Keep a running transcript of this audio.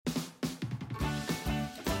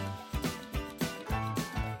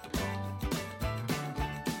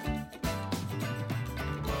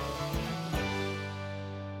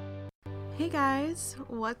Hey guys,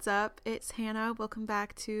 what's up? It's Hannah. Welcome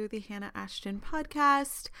back to the Hannah Ashton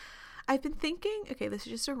podcast. I've been thinking, this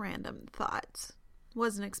is just a random thought.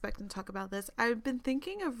 Wasn't expecting to talk about this. I've been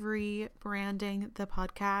thinking of rebranding the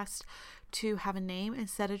podcast to have a name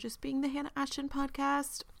instead of just being the Hannah Ashton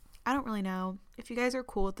podcast. I don't really know. If you guys are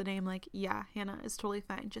cool with the name, Hannah is totally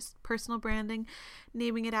fine. Just personal branding,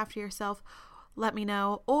 naming it after yourself. Let me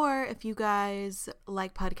know. Or if you guys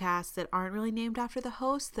like podcasts that aren't really named after the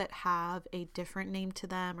host, that have a different name to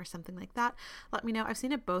them or something like that, let me know. I've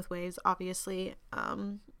seen it both ways, obviously.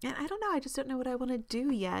 And I don't know. I just don't know what I want to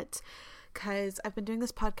do yet, because I've been doing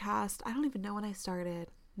this podcast. I don't even know when I started.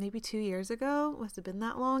 Maybe 2 years ago. Must have been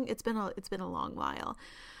that long. It's been a long while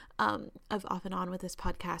of off and on with this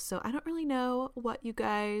podcast. So I don't really know what you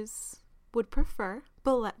guys would prefer,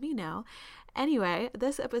 but let me know. Anyway,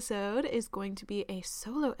 this episode is going to be a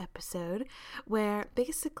solo episode where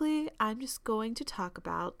basically I'm just going to talk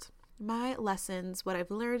about my lessons, what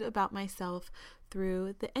I've learned about myself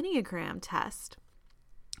through the Enneagram test.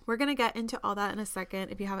 We're going to get into all that in a second.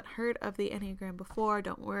 If you haven't heard of the Enneagram before,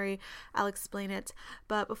 don't worry, I'll explain it.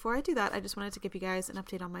 But before I do that, I just wanted to give you guys an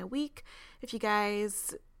update on my week. If you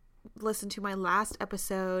guys listen to my last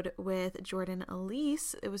episode with Jordan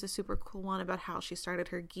Elise, it was a super cool one about how she started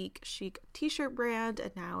her Geek Chic t-shirt brand,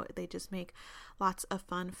 and now they just make lots of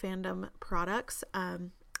fun fandom products.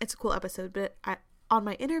 It's a cool episode, but on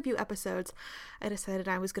my interview episodes, I decided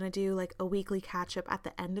I was going to do a weekly catch-up at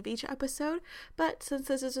the end of each episode. But since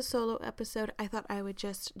this is a solo episode, I thought I would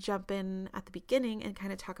just jump in at the beginning and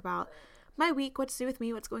kind of talk about my week, what to do with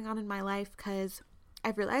me, what's going on in my life, because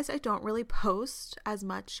I've realized I don't really post as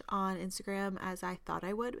much on Instagram as I thought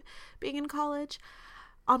I would being in college.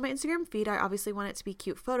 On my Instagram feed, I obviously want it to be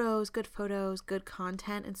cute photos, good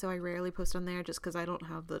content, and so I rarely post on there just because I don't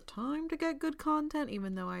have the time to get good content,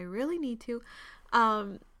 even though I really need to.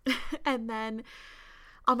 And then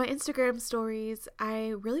on my Instagram stories,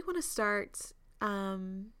 I really want to start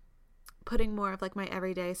putting more of my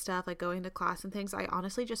everyday stuff, going to class and things. I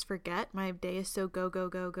honestly just forget. My day is so go.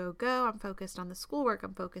 I'm focused on the schoolwork.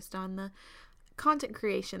 I'm focused on the content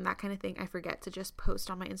creation, that kind of thing. I forget to just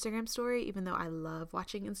post on my Instagram story, even though I love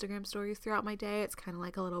watching Instagram stories throughout my day. It's kind of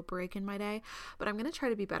like a little break in my day, but I'm going to try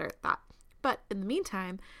to be better at that. But in the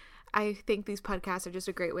meantime, I think these podcasts are just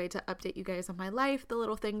a great way to update you guys on my life, the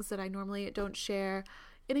little things that I normally don't share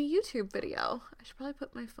in a YouTube video. I should probably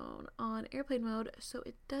put my phone on airplane mode so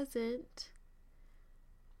it doesn't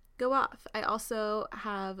go off. I also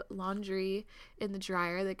have laundry in the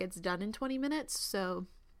dryer that gets done in 20 minutes, so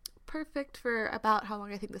perfect for about how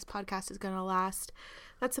long I think this podcast is going to last.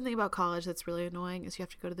 That's something about college that's really annoying, is you have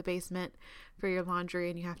to go to the basement for your laundry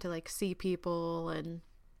and you have to see people, and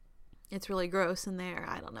it's really gross in there.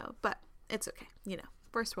 I don't know, but it's okay.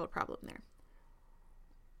 First world problem there.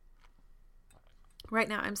 Right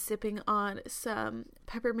now I'm sipping on some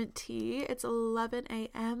peppermint tea. It's 11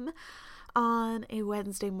 a.m. on a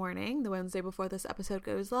Wednesday morning, the Wednesday before this episode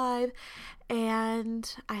goes live,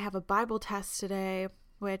 and I have a Bible test today,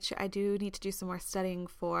 which I do need to do some more studying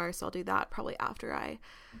for, so I'll do that probably after I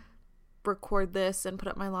record this and put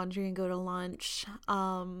up my laundry and go to lunch.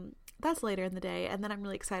 That's later in the day, and then I'm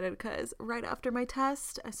really excited because right after my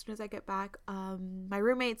test, as soon as I get back, my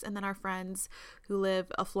roommates and then our friends who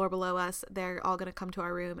live a floor below us, they're all going to come to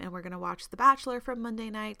our room, and we're going to watch The Bachelor from Monday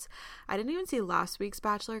night. I didn't even see last week's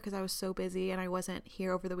Bachelor because I was so busy and I wasn't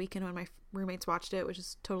here over the weekend when my roommates watched it, which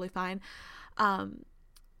is totally fine.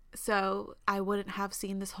 So I wouldn't have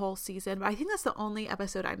seen this whole season, but I think that's the only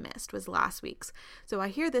episode I missed was last week's. So I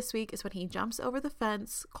hear this week is when he jumps over the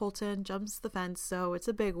fence. Colton jumps the fence, so it's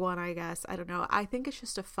a big one, I guess. I don't know. I think it's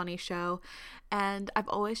just a funny show, and I've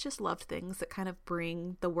always just loved things that kind of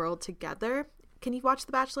bring the world together. Can you watch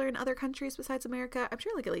The Bachelor in other countries besides America? I'm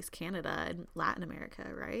sure at least Canada and Latin America,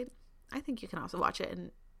 right? I think you can also watch it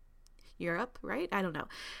in Europe, right? I don't know.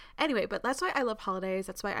 Anyway, but that's why I love holidays.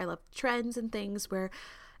 That's why I love trends and things where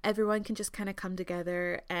everyone can just kind of come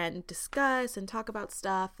together and discuss and talk about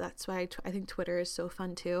stuff. That's why I think Twitter is so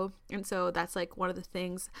fun too. And so that's one of the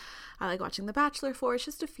things I like watching The Bachelor for, is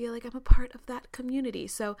just to feel like I'm a part of that community.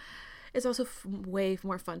 So it's also way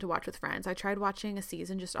more fun to watch with friends. I tried watching a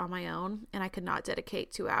season just on my own, and I could not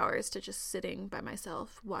dedicate 2 hours to just sitting by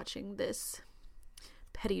myself watching this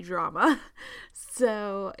petty drama.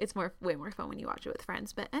 So it's way more fun when you watch it with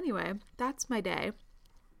friends. But anyway, that's my day.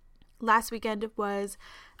 Last weekend was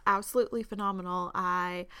absolutely phenomenal.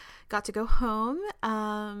 I got to go home.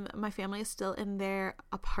 My family is still in their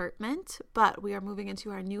apartment, but we are moving into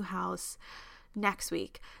our new house next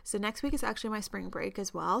week. So next week is actually my spring break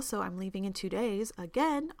as well. So I'm leaving in 2 days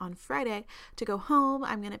again on Friday to go home.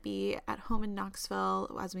 I'm going to be at home in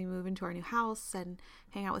Knoxville as we move into our new house and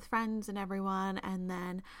hang out with friends and everyone. And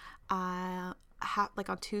then like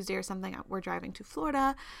on Tuesday or something, we're driving to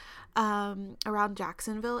Florida, around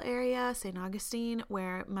Jacksonville area, St. Augustine,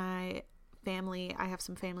 where I have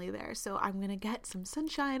some family there. So I'm going to get some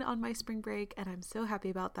sunshine on my spring break, and I'm so happy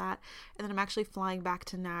about that. And then I'm actually flying back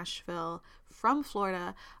to Nashville from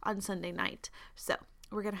Florida on Sunday night. So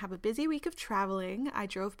we're going to have a busy week of traveling. I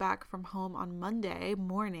drove back from home on Monday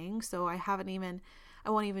morning, so I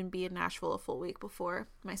won't even be in Nashville a full week before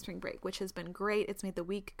my spring break, which has been great. It's made the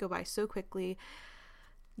week go by so quickly.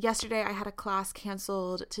 Yesterday, I had a class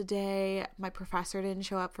canceled. Today, my professor didn't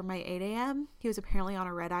show up for my 8 a.m. He was apparently on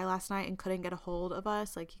a red eye last night and couldn't get a hold of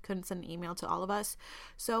us. Like, he couldn't send an email to all of us.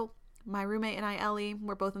 So my roommate and I, Ellie,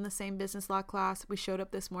 we're both in the same business law class. We showed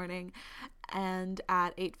up this morning, and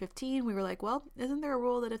at 8:15, we were like, well, isn't there a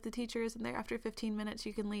rule that if the teacher isn't there after 15 minutes,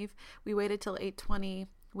 you can leave? We waited till 8:20.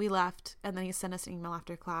 We left, and then he sent us an email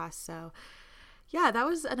after class. So yeah, that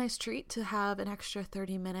was a nice treat to have an extra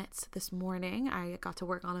 30 minutes this morning. I got to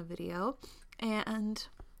work on a video, and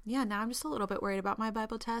yeah, now I'm just a little bit worried about my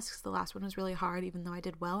Bible test because the last one was really hard, even though I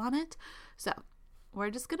did well on it. So we're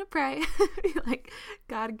just going to pray, be like,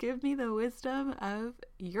 God, give me the wisdom of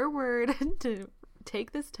your word to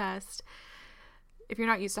take this test. If you're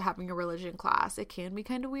not used to having a religion class, it can be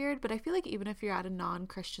kind of weird, but I feel like even if you're at a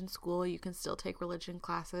non-Christian school, you can still take religion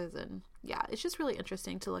classes. And yeah, it's just really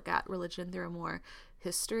interesting to look at religion through a more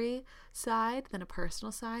history side than a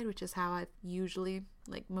personal side, which is how I've usually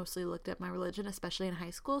mostly looked at my religion, especially in high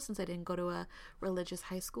school, since I didn't go to a religious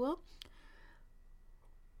high school.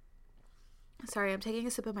 Sorry, I'm taking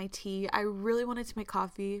a sip of my tea. I really wanted to make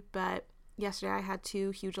coffee, but yesterday I had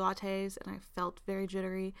 2 huge lattes and I felt very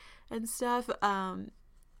jittery and stuff. And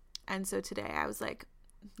so today I was like,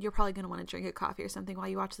 you're probably going to want to drink a coffee or something while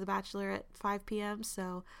you watch The Bachelor at 5 p.m.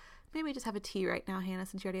 So maybe just have a tea right now, Hannah,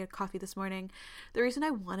 since you already had coffee this morning. The reason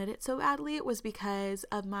I wanted it so badly was because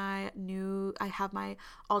of I have my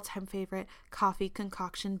all-time favorite coffee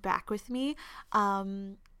concoction back with me.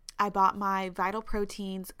 I bought my Vital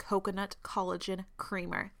Proteins Coconut Collagen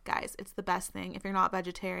Creamer. Guys, it's the best thing. If you're not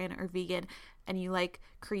vegetarian or vegan and you like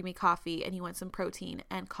creamy coffee and you want some protein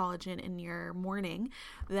and collagen in your morning,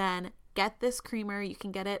 then get this creamer. You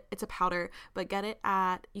can get it, it's a powder, but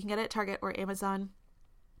you can get it at Target or Amazon.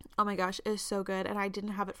 Oh my gosh, it is so good. And I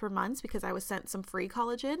didn't have it for months because I was sent some free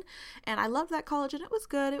collagen, and I loved that collagen. It was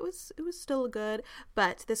good. It was still good,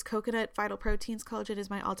 but this coconut Vital Proteins collagen is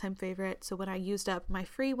my all-time favorite. So when I used up my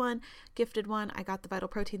free one, gifted one, I got the Vital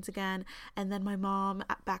Proteins again. And then my mom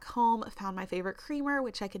back home found my favorite creamer,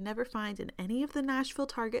 which I could never find in any of the Nashville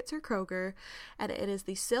Targets or Kroger. And it is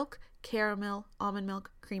the Silk Caramel Almond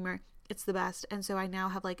Milk Creamer. It's the best. And so I now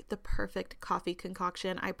have the perfect coffee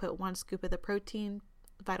concoction. I put 1 scoop of the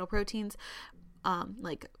Vital Proteins,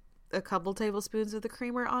 a couple tablespoons of the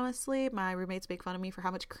creamer. Honestly, my roommates make fun of me for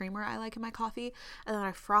how much creamer I like in my coffee, and then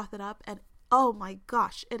I froth it up, and oh my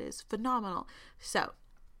gosh, it is phenomenal. So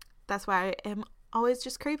that's why I am always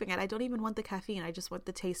just craving it. I don't even want the caffeine, I just want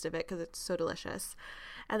the taste of it because it's so delicious.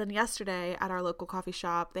 And then yesterday at our local coffee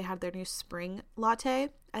shop, they had their new spring latte.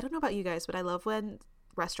 I don't know about you guys, but I love when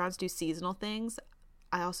restaurants do seasonal things.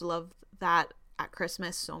 I also love that at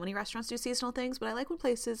Christmas, so many restaurants do seasonal things, but I like when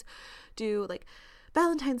places do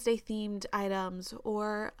Valentine's Day themed items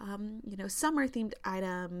or, summer themed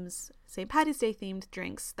items, St. Patty's Day themed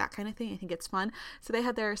drinks, that kind of thing. I think it's fun. So they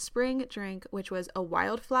had their spring drink, which was a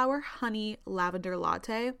wildflower honey lavender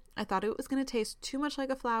latte. I thought it was going to taste too much like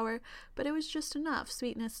a flower, but it was just enough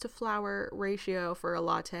sweetness to flower ratio for a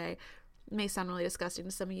latte. It may sound really disgusting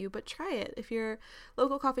to some of you, but try it. If your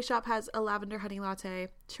local coffee shop has a lavender honey latte,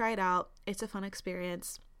 try it out. It's a fun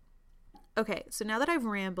experience. Okay, so now that I've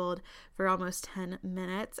rambled for almost 10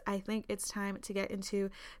 minutes, I think it's time to get into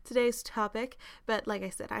today's topic. But like I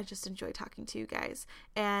said, I just enjoy talking to you guys.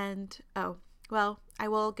 And, I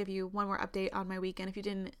will give you one more update on my weekend. If you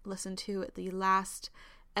didn't listen to the last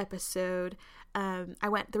episode, the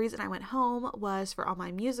reason I went home was for all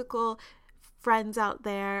my musical friends out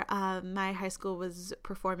there. My high school was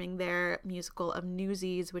performing their musical of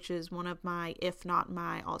Newsies, which is one of my, if not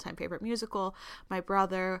my all-time favorite musical. My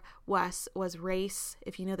brother Wes was Race,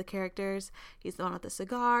 if you know the characters. He's the one with the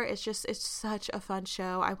cigar. It's such a fun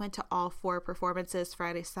show. I went to all 4 performances,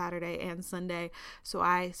 Friday, Saturday, and Sunday. So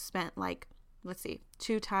I spent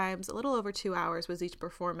 2 times, a little over 2 hours was each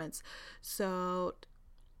performance. So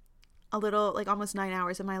a little, like almost 9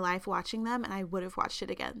 hours of my life watching them, and I would have watched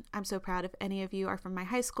it again. I'm so proud. If any of you are from my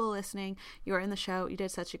high school listening, you are in the show. You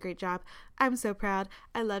did such a great job. I'm so proud.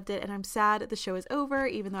 I loved it, and I'm sad the show is over,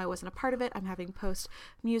 even though I wasn't a part of it. I'm having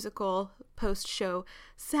post-show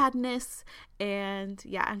sadness, and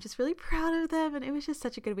yeah, I'm just really proud of them, and it was just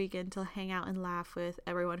such a good weekend to hang out and laugh with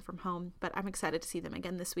everyone from home, but I'm excited to see them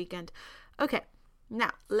again this weekend. Okay.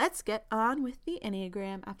 Now, let's get on with the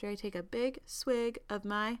Enneagram after I take a big swig of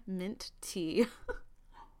my mint tea.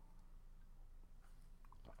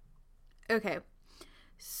 Okay,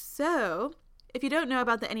 so if you don't know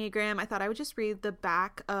about the Enneagram, I thought I would just read the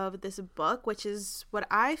back of this book, which is what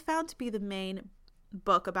I found to be the main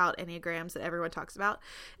book about Enneagrams that everyone talks about.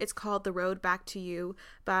 It's called The Road Back to You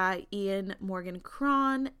by Ian Morgan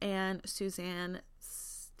Cron and Suzanne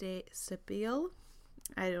Stabile.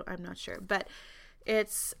 I'm not sure, but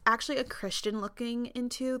it's actually a Christian looking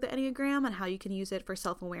into the Enneagram and how you can use it for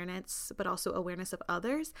self-awareness, but also awareness of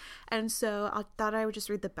others. And so I thought I would just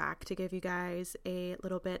read the back to give you guys a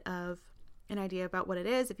little bit of an idea about what it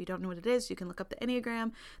is. If you don't know what it is, you can look up the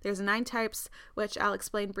Enneagram. There's 9 types, which I'll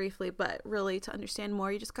explain briefly, but really to understand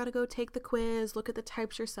more, you just got to go take the quiz, look at the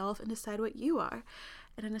types yourself, and decide what you are.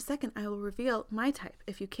 And in a second, I will reveal my type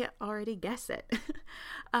if you can't already guess it.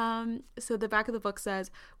 So the back of the book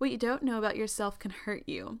says, what you don't know about yourself can hurt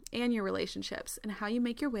you and your relationships and how you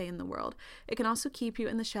make your way in the world. It can also keep you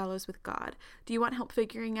in the shallows with God. Do you want help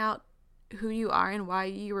figuring out who you are and why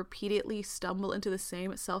you repeatedly stumble into the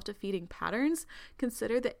same self-defeating patterns?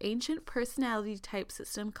 Consider the ancient personality type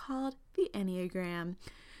system called the Enneagram.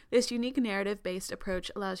 This unique narrative-based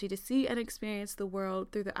approach allows you to see and experience the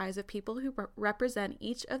world through the eyes of people who represent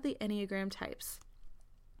each of the Enneagram types.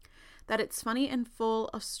 That it's funny and full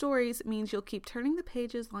of stories means you'll keep turning the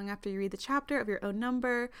pages long after you read the chapter of your own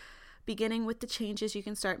number. Beginning with the changes you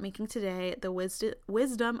can start making today, the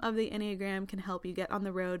wisdom of the Enneagram can help you get on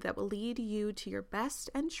the road that will lead you to your best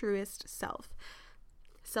and truest self.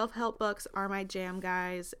 Self-help books are my jam,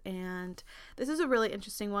 guys, and this is a really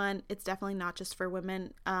interesting one. It's definitely not just for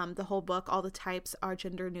women. The whole book, all the types are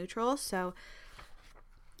gender neutral, so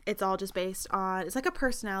it's all just based on, it's like a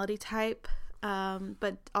personality type,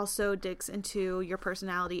 but also digs into your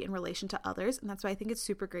personality in relation to others, and that's why I think it's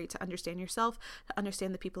super great to understand yourself, to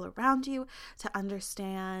understand the people around you, to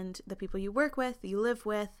understand the people you work with, you live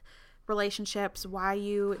with, relationships, why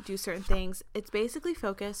you do certain things. It's basically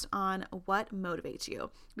focused on what motivates you,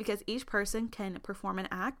 because each person can perform an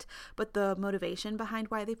act, but the motivation behind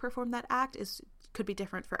why they perform that act could be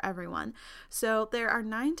different for everyone. So there are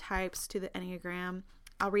 9 types to the Enneagram.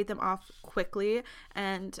 I'll read them off quickly,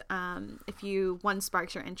 and if one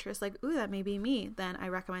sparks your interest, like, ooh, that may be me, then I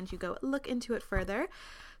recommend you go look into it further.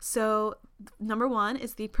 So number 1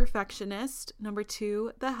 is the perfectionist, number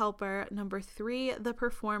 2, the helper, number 3, the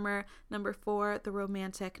performer, number 4, the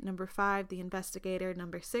romantic, number 5, the investigator,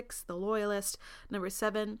 number 6, the loyalist, number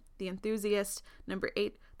 7, the enthusiast, number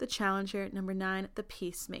 8, the challenger, number 9, the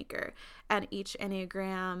peacemaker. And each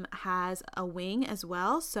Enneagram has a wing as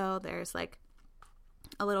well, so there's like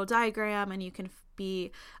a little diagram, and you can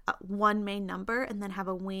be one main number and then have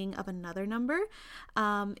a wing of another number.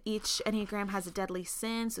 Each Enneagram has a deadly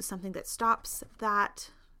sin, so something that stops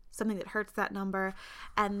that, something that hurts that number.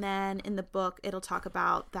 And then in the book, it'll talk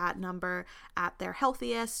about that number at their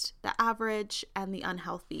healthiest, the average, and the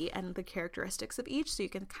unhealthy, and the characteristics of each, so you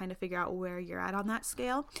can kind of figure out where you're at on that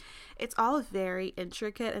scale. It's all very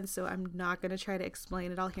intricate, and so I'm not going to try to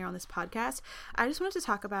explain it all here on this podcast. I just wanted to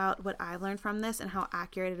talk about what I learned from this and how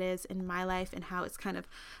accurate it is in my life and how it's kind of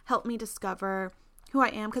helped me discover who I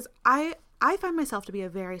am, because I find myself to be a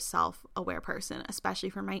very self-aware person, especially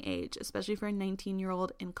for my age, especially for a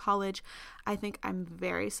 19-year-old in college. I think I'm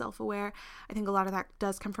very self-aware. I think a lot of that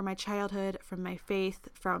does come from my childhood, from my faith,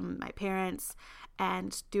 from my parents,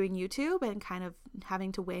 and doing YouTube and kind of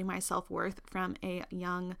having to weigh my self-worth from a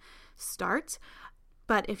young start.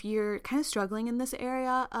 But if you're kind of struggling in this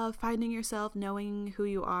area of finding yourself, knowing who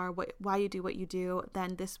you are, why you do what you do,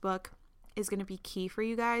 then this book is going to be key for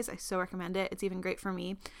you guys. I so recommend it. It's even great for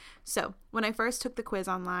me. So when I first took the quiz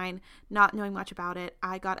online, not knowing much about it,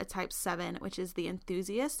 I got a type 7, which is the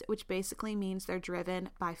enthusiast, which basically means they're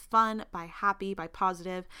driven by fun, by happy, by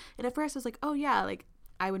positive. And at first I was like, oh yeah, like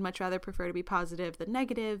I would much rather prefer to be positive than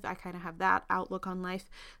negative. I kind of have that outlook on life,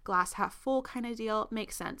 glass half full kind of deal.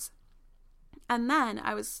 Makes sense. And then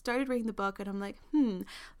I started reading the book, and I'm like,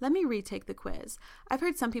 let me retake the quiz. I've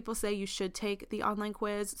heard some people say you should take the online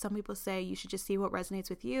quiz. Some people say you should just see what resonates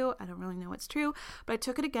with you. I don't really know what's true, but I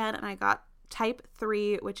took it again, and I got type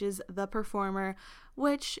 3, which is the performer,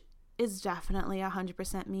 which is definitely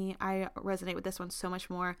 100% me. I resonate with this one so much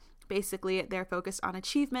more. Basically, they're focused on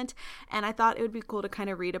achievement, and I thought it would be cool to kind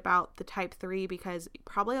of read about the type 3 because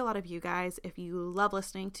probably a lot of you guys, if you love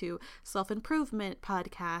listening to self-improvement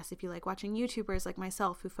podcasts, if you like watching YouTubers like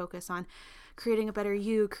myself who focus on creating a better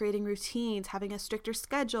you, creating routines, having a stricter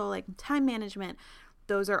schedule, like time management,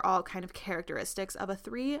 those are all kind of characteristics of a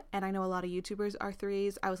 3, and I know a lot of YouTubers are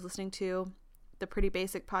 3s. I was listening to the Pretty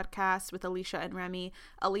Basic podcast with Alicia and Remy.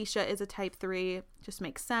 Alicia is a type 3, just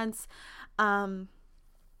makes sense.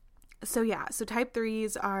 So type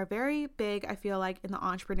 3s are very big, I feel like, in the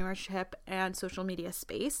entrepreneurship and social media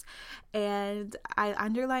space. And I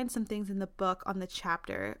underlined some things in the book on the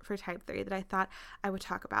chapter for type 3 that I thought I would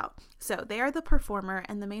talk about. So they are the performer,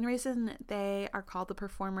 and the main reason they are called the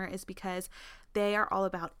performer is because they are all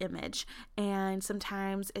about image. And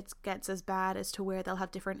sometimes it gets as bad as to where they'll have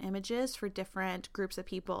different images for different groups of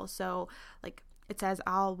people. So like, it says,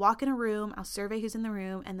 I'll walk in a room, I'll survey who's in the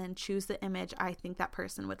room, and then choose the image I think that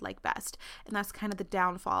person would like best. And that's kind of the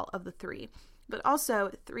downfall of the 3. But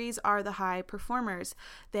also, 3s are the high performers.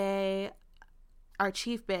 They are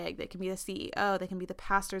achieve big. They can be the CEO. They can be the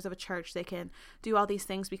pastors of a church. They can do all these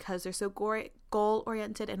things because they're so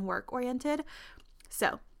goal-oriented and work-oriented.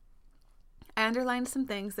 So I underlined some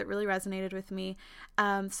things that really resonated with me.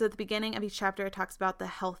 So at the beginning of each chapter, it talks about the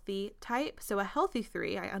healthy type. So a healthy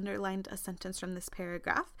 3, I underlined a sentence from this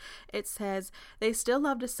paragraph. It says, they still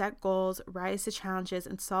love to set goals, rise to challenges,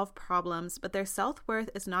 and solve problems, but their self-worth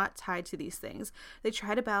is not tied to these things. They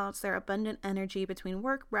try to balance their abundant energy between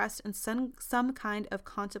work, rest, and some kind of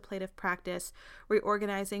contemplative practice,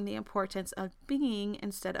 reorganizing the importance of being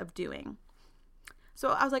instead of doing. So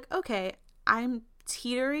I was like, okay, I'm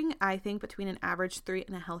teetering, I think, between an average 3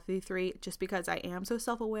 and a healthy 3, just because I am so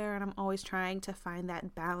self-aware and I'm always trying to find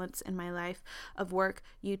that balance in my life of work,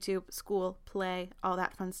 YouTube, school, play, all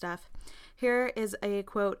that fun stuff. Here is a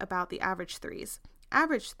quote about the average 3s.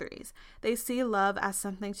 Average 3s, they see love as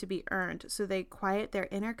something to be earned, so they quiet their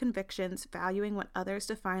inner convictions, valuing what others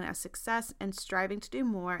define as success and striving to do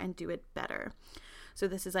more and do it better. So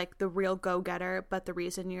this is like the real go-getter, but the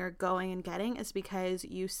reason you're going and getting is because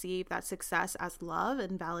you see that success as love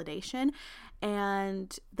and validation.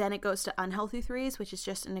 And then it goes to unhealthy 3s, which is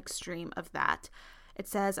just an extreme of that. It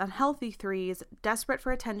says, unhealthy 3s, desperate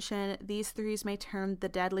for attention, these 3s may turn the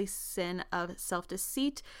deadly sin of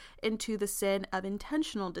self-deceit into the sin of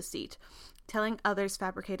intentional deceit, telling others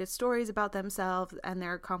fabricated stories about themselves and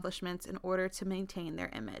their accomplishments in order to maintain their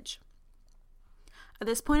image. At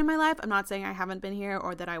this point in my life, I'm not saying I haven't been here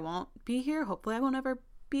or that I won't be here. Hopefully I won't ever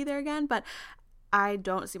be there again, but I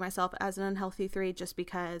don't see myself as an unhealthy 3 just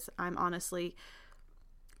because I'm honestly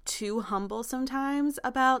too humble sometimes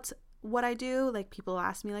about what I do. Like, people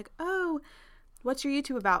ask me like, oh, what's your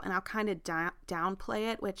YouTube about? And I'll kind of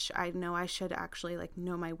downplay it, which I know I should actually like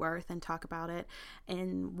know my worth and talk about it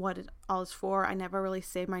and what it all is for. I never really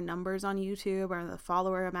save my numbers on YouTube or the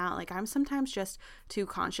follower amount. Like, I'm sometimes just too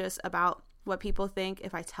conscious about what people think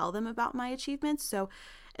if I tell them about my achievements. So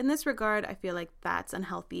in this regard, I feel like that's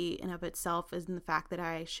unhealthy in of itself, is in the fact that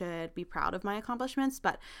I should be proud of my accomplishments,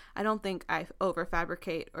 but I don't think I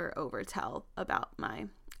overfabricate or overtell about my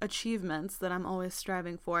achievements that I'm always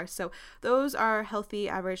striving for. So those are healthy,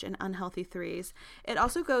 average, and unhealthy 3s. It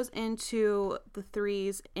also goes into the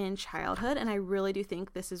 3s in childhood, and I really do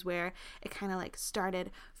think this is where it kind of like started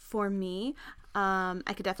for me. I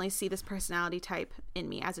could definitely see this personality type in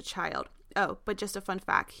me as a child. Oh, but just a fun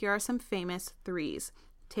fact, here are some famous 3s.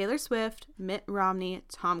 Taylor Swift, Mitt Romney,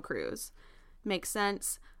 Tom Cruise. Makes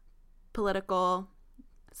sense. Political,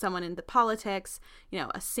 someone in the politics,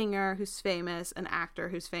 a singer who's famous, an actor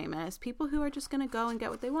who's famous, people who are just going to go and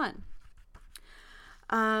get what they want.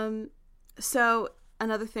 So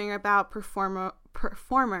another thing about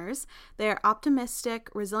performers, they're optimistic,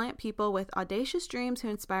 resilient people with audacious dreams who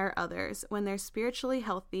inspire others. When they're spiritually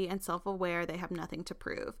healthy and self-aware, they have nothing to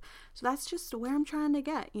prove. So that's just where I'm trying to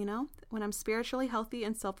get, when I'm spiritually healthy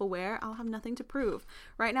and self-aware, I'll have nothing to prove.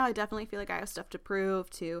 Right now, I definitely feel like I have stuff to prove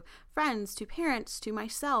to friends, to parents, to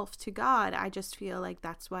myself, to God. I just feel like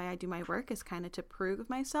that's why I do my work, is kind of to prove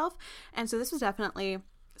myself. And so this was definitely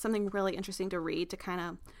something really interesting to read to kind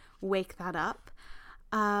of wake that up.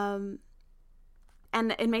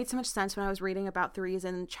 And it made so much sense when I was reading about 3s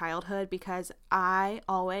in childhood, because I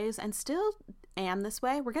always, and still am this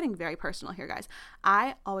way, we're getting very personal here, guys.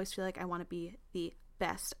 I always feel like I want to be the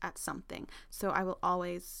best at something. So I will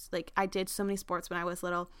always, I did so many sports when I was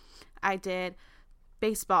little. I did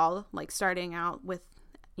baseball, starting out with,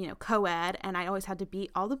 co-ed, and I always had to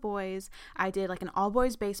beat all the boys. I did an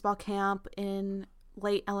all-boys baseball camp in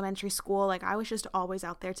late elementary school, like I was just always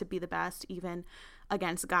out there to be the best, even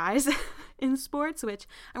against guys in sports, which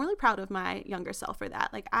I'm really proud of my younger self for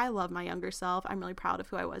that. Like I love my younger self. I'm really proud of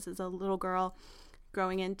who I was as a little girl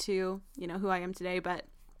growing into, who I am today. But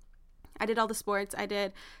I did all the sports. I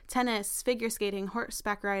did tennis, figure skating,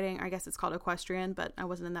 horseback riding. I guess it's called equestrian, but I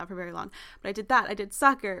wasn't in that for very long. But I did that. I did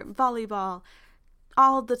soccer, volleyball,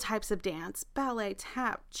 all the types of dance, ballet,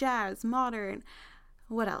 tap, jazz, modern.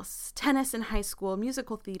 What else? Tennis in high school,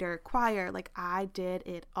 musical theater, choir. Like I did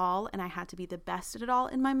it all, and I had to be the best at it all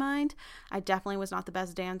in my mind. I definitely was not the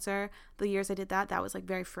best dancer. The years I did that was like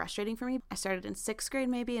very frustrating for me. I started in 6th grade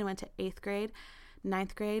maybe and went to 8th grade.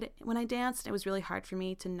 9th grade when I danced. It was really hard for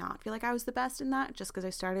me to not feel like I was the best in that just because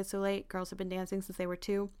I started so late. Girls have been dancing since they were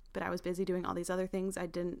 2, but I was busy doing all these other things. I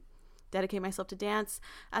didn't dedicate myself to dance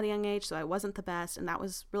at a young age, so I wasn't the best, and that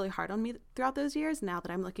was really hard on me throughout those years now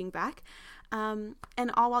that I'm looking back. And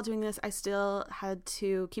all while doing this, I still had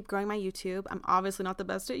to keep growing my YouTube. I'm obviously not the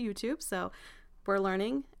best at YouTube, so we're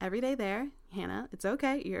learning every day there. Hannah, it's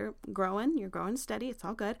okay. You're growing steady. It's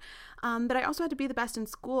all good. But I also had to be the best in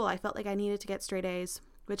school. I felt like I needed to get straight A's,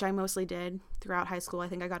 which I mostly did throughout high school. I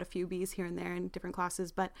think I got a few B's here and there in different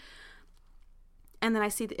classes, and then I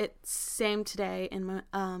see it same today in my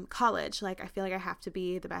college. Like I feel like I have to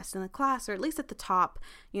be the best in the class, or at least at the top,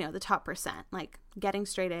 the top percent, like getting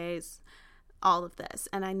straight A's, all of this.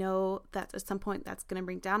 And I know that at some point that's going to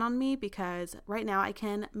bring down on me, because right now I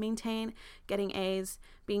can maintain getting A's,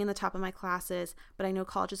 being in the top of my classes, but I know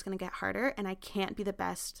college is going to get harder, and I can't be the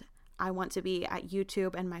best I want to be at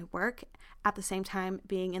YouTube and my work at the same time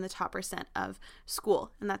being in the top percent of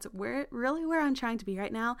school. And that's where I'm trying to be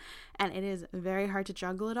right now. And it is very hard to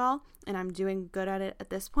juggle it all. And I'm doing good at it at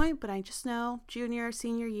this point, but I just know junior,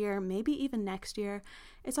 senior year, maybe even next year,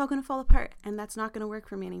 it's all going to fall apart, and that's not going to work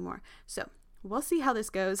for me anymore. So we'll see how this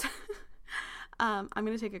goes. I'm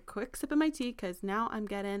going to take a quick sip of my tea because now I'm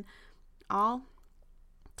getting all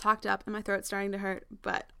talked up and my throat's starting to hurt.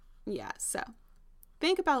 But yeah, so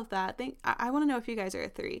think about that. I want to know if you guys are a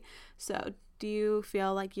 3. So do you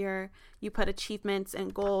feel like you put achievements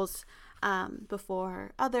and goals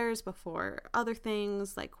before others, before other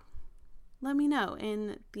things? Like, let me know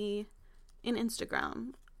in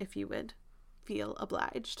Instagram if you would feel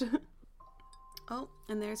obliged. Oh,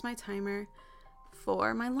 and there's my timer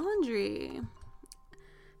for my laundry.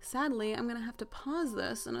 Sadly, I'm going to have to pause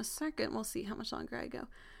this in a second. We'll see how much longer I go.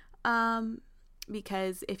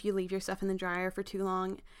 Because if you leave your stuff in the dryer for too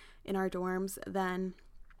long in our dorms, then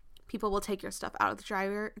people will take your stuff out of the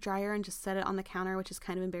dryer and just set it on the counter, which is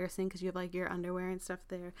kind of embarrassing because you have like your underwear and stuff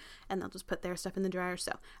there, and they'll just put their stuff in the dryer.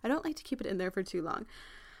 So I don't like to keep it in there for too long.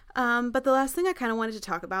 But the last thing I kind of wanted to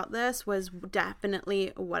talk about this was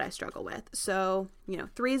definitely what I struggle with. So,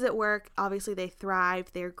 3s at work, obviously they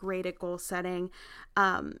thrive. They're great at goal setting.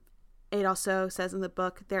 It also says in the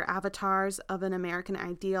book, they're avatars of an American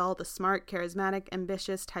ideal, the smart, charismatic,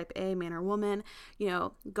 ambitious, type A man or woman,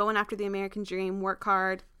 going after the American dream, work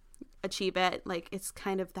hard, achieve it. Like it's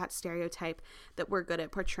kind of that stereotype that we're good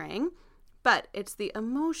at portraying, but it's the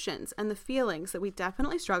emotions and the feelings that we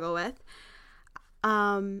definitely struggle with.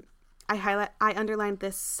 I underlined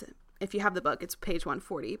this. If you have the book, it's page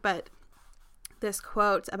 140, but this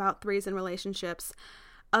quote about 3s in relationships: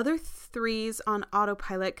 other 3s on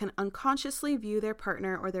autopilot can unconsciously view their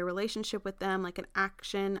partner or their relationship with them like an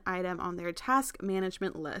action item on their task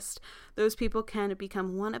management list. Those people can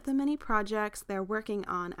become one of the many projects they're working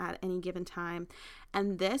on at any given time.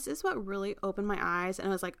 And this is what really opened my eyes. And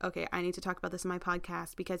I was like, okay, I need to talk about this in my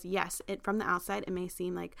podcast, because yes, from the outside, it may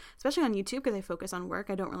seem like, especially on YouTube, because I focus on work,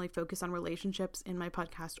 I don't really focus on relationships in my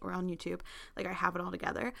podcast or on YouTube. Like I have it all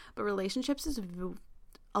together, but relationships is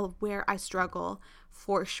where I struggle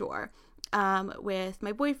for sure. With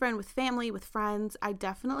my boyfriend, with family, with friends, I'm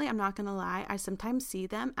not gonna lie, I sometimes see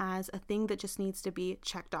them as a thing that just needs to be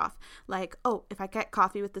checked off. Like, oh, if I get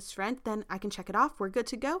coffee with this friend, then I can check it off. We're good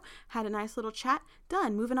to go. Had a nice little chat.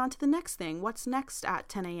 Done. Moving on to the next thing. What's next at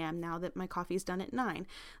 10 a.m. now that my coffee's done at 9?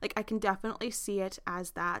 Like, I can definitely see it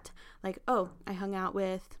as that. Like, oh, I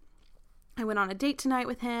went on a date tonight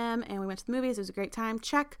with him and we went to the movies. It was a great time.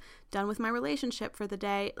 Check. Done with my relationship for the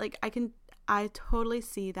day. Like, I totally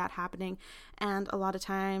see that happening. And a lot of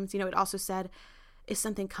times, it also said, if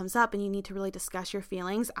something comes up and you need to really discuss your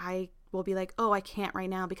feelings, I will be like, oh, I can't right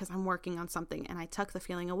now because I'm working on something. And I tuck the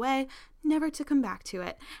feeling away, never to come back to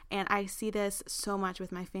it. And I see this so much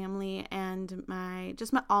with my family and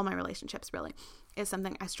all my relationships really is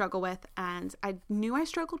something I struggle with. And I knew I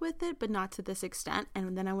struggled with it, but not to this extent.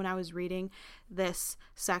 And then when I was reading this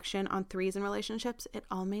section on 3s in relationships, it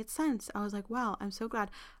all made sense. I was like, wow, I'm so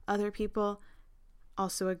glad other people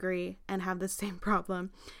also agree and have the same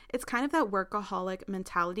problem. It's kind of that workaholic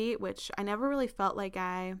mentality, which I never really felt like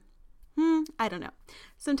I don't know.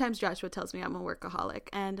 Sometimes Joshua tells me I'm a workaholic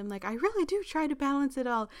and I'm like, I really do try to balance it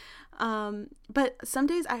all. But some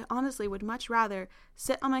days I honestly would much rather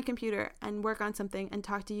sit on my computer and work on something and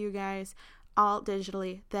talk to you guys all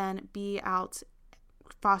digitally than be out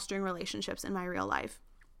fostering relationships in my real life.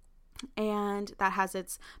 And that has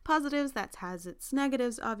its positives, that has its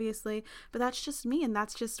negatives, obviously, but that's just me, and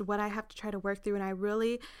that's just what I have to try to work through. And I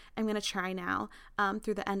really am going to try now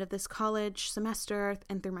through the end of this college semester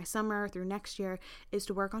and through my summer, through next year, is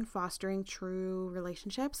to work on fostering true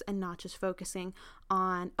relationships and not just focusing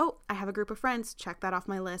on, oh, I have a group of friends, check that off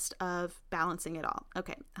my list of balancing it all.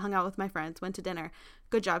 Okay, hung out with my friends, went to dinner.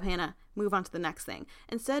 Good job, Hannah. Move on to the next thing.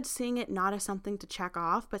 Instead, seeing it not as something to check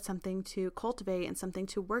off, but something to cultivate and something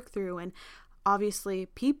to work through. And obviously,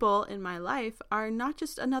 people in my life are not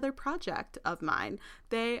just another project of mine.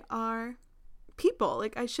 They are people.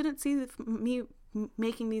 Like, I shouldn't see me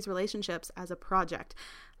making these relationships as a project,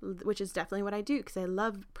 which is definitely what I do because I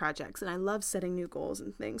love projects and I love setting new goals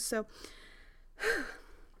and things. So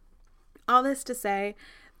all this to say,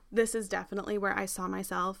 this is definitely where I saw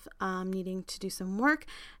myself needing to do some work.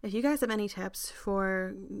 If you guys have any tips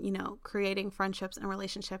for, creating friendships and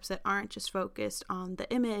relationships that aren't just focused on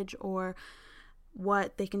the image or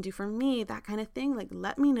what they can do for me, that kind of thing, like,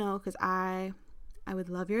 let me know, because I would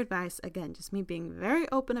love your advice. Again, just me being very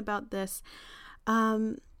open about this.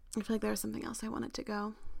 I feel like there was something else I wanted to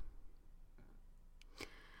go.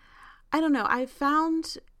 I don't know. I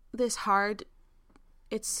found this hard.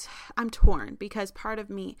 I'm torn because part of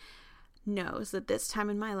me knows that this time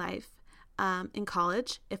in my life, in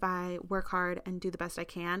college, if I work hard and do the best I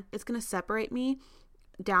can, it's going to separate me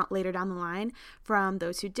later down the line from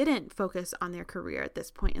those who didn't focus on their career at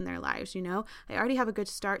this point in their lives. I already have a good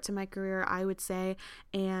start to my career, I would say,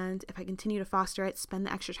 and if I continue to foster it, spend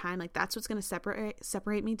the extra time, like, that's what's going to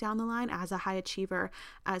separate me down the line as a high achiever,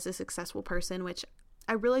 as a successful person, which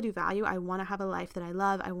I really do value. I want to have a life that I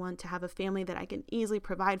love. I want to have a family that I can easily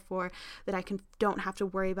provide for, that I don't have to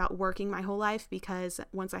worry about working my whole life, because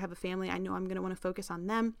once I have a family, I know I'm going to want to focus on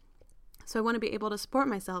them. So I want to be able to support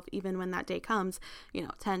myself even when that day comes,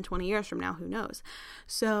 10, 20 years from now, who knows?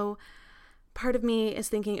 So part of me is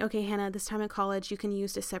thinking, okay, Hannah, this time in college you can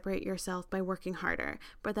use to separate yourself by working harder.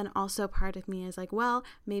 But then also part of me is like, well,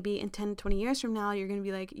 maybe in 10, 20 years from now, you're going to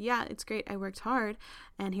be like, yeah, it's great. I worked hard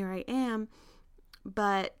and here I am.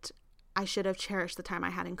 But I should have cherished the time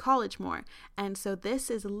I had in college more. And so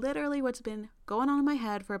this is literally what's been going on in my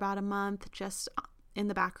head for about a month, just in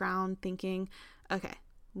the background, thinking, okay,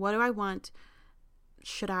 what do I want?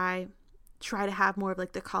 Should I try to have more of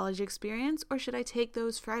like the college experience, or should I take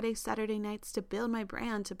those Friday, Saturday nights to build my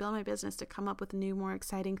brand, to build my business, to come up with new, more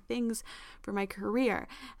exciting things for my career?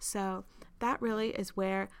 So that really is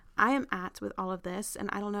where I am at with all of this. And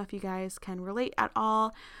I don't know if you guys can relate at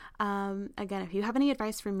all. Again, if you have any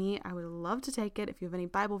advice for me, I would love to take it. If you have any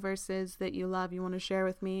Bible verses that you love, you want to share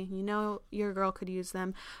with me, your girl could use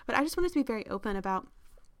them. But I just wanted to be very open about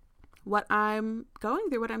what I'm going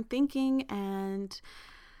through, what I'm thinking. And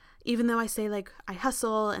even though I say, like, I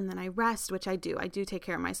hustle and then I rest, which I do take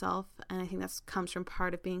care of myself. And I think that comes from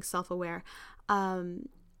part of being self-aware.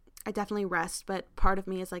 I definitely rest, but part of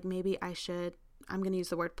me is like, maybe I'm going to use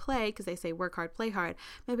the word play because they say work hard, play hard.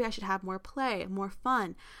 Maybe I should have more play, more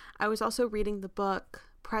fun. I was also reading the book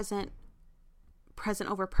Present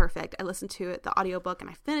Over Perfect. I listened to it, the audiobook, and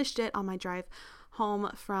I finished it on my drive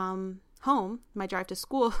my drive to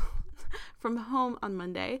school from home on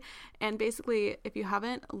Monday. And basically, if you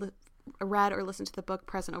haven't read or listened to the book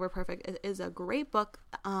Present Over Perfect, it is a great book,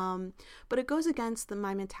 but it goes against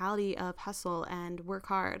my mentality of hustle and work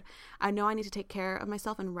hard. I know I need to take care of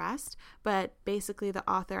myself and rest, but basically the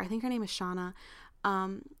author, I think her name is Shauna,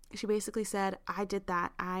 she basically said, I did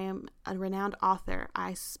that. I am a renowned author.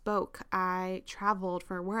 I spoke, I traveled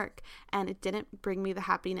for work, and it didn't bring me the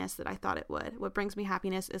happiness that I thought it would. What brings me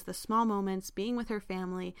happiness is the small moments, being with her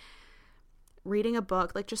family, reading a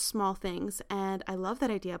book, like just small things. And I love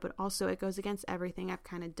that idea, but also it goes against everything I've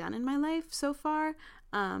kind of done in my life so far.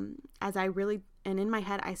 And in my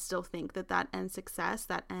head, I still think that end success,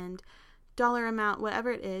 that end dollar amount, whatever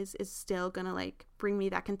it is still gonna like bring me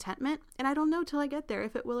that contentment. And I don't know till I get there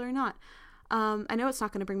if it will or not. I know it's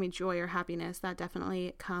not going to bring me joy or happiness. That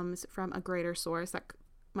definitely comes from a greater source. That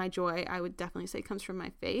my joy, I would definitely say, comes from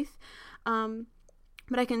my faith.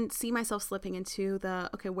 But I can see myself slipping into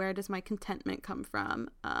where does my contentment come from?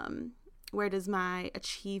 Where does my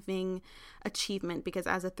achievement, because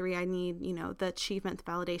as a 3, I need, the achievement,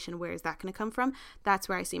 the validation, where is that going to come from? That's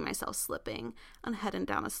where I see myself slipping and heading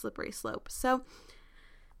down a slippery slope. So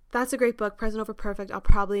that's a great book, Present Over Perfect. I'll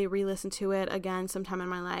probably re-listen to it again sometime in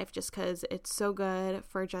my life just because it's so good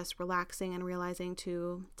for just relaxing and realizing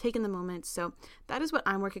to take in the moment. So that is what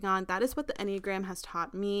I'm working on. That is what the Enneagram has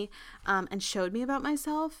taught me and showed me about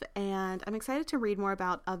myself. And I'm excited to read more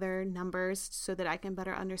about other numbers so that I can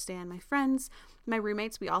better understand my friends, my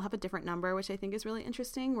roommates. We all have a different number, which I think is really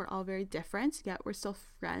interesting. We're all very different, yet we're still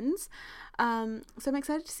friends. So I'm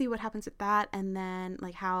excited to see what happens with that, and then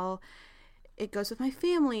like how it goes with my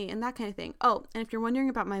family and that kind of thing. Oh, and if you're wondering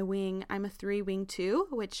about my wing, I'm a 3 wing 2,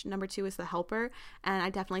 which number 2 is the helper. And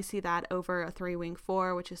I definitely see that over a 3 wing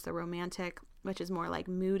 4, which is the romantic, which is more like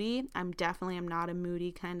moody. I'm not a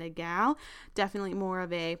moody kind of gal. Definitely more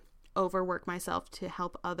of a overwork myself to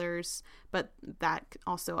help others. But that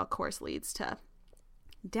also, of course, leads to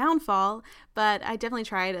downfall. But I definitely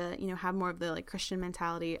try to, have more of the like Christian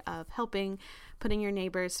mentality of helping, putting your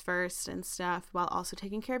neighbors first and stuff while also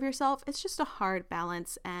taking care of yourself. It's just a hard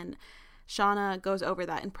balance, and Shauna goes over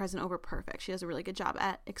that in Present Over Perfect. She does a really good job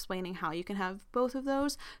at explaining how you can have both of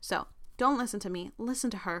those. So don't listen to me, listen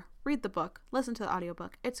to her, read the book, listen to the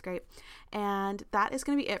audiobook. It's great. And that is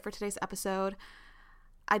going to be it for today's episode.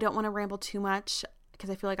 I don't want to ramble too much because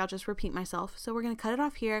I feel like I'll just repeat myself. So we're going to cut it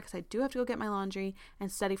off here because I do have to go get my laundry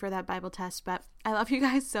and study for that Bible test. But I love you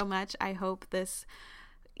guys so much. I hope this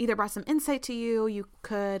either brought some insight to you. You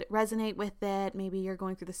could resonate with it. Maybe you're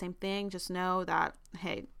going through the same thing. Just know that,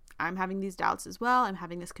 hey, I'm having these doubts as well. I'm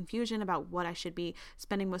having this confusion about what I should be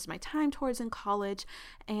spending most of my time towards in college.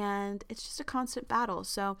 And it's just a constant battle.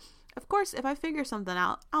 So of course, if I figure something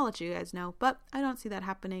out, I'll let you guys know, but I don't see that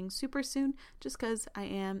happening super soon just because I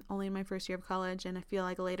am only in my first year of college, and I feel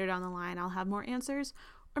like later down the line I'll have more answers,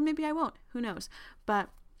 or maybe I won't, who knows. But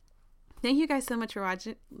thank you guys so much for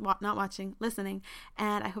listening,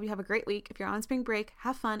 and I hope you have a great week. If you're on spring break,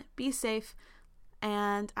 have fun, be safe,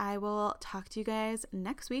 and I will talk to you guys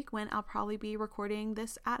next week when I'll probably be recording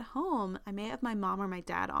this at home. I may have my mom or my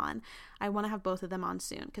dad on. I want to have both of them on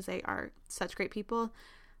soon because they are such great people.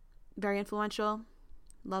 Very influential.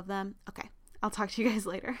 Love them. Okay. I'll talk to you guys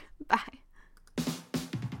later. Bye.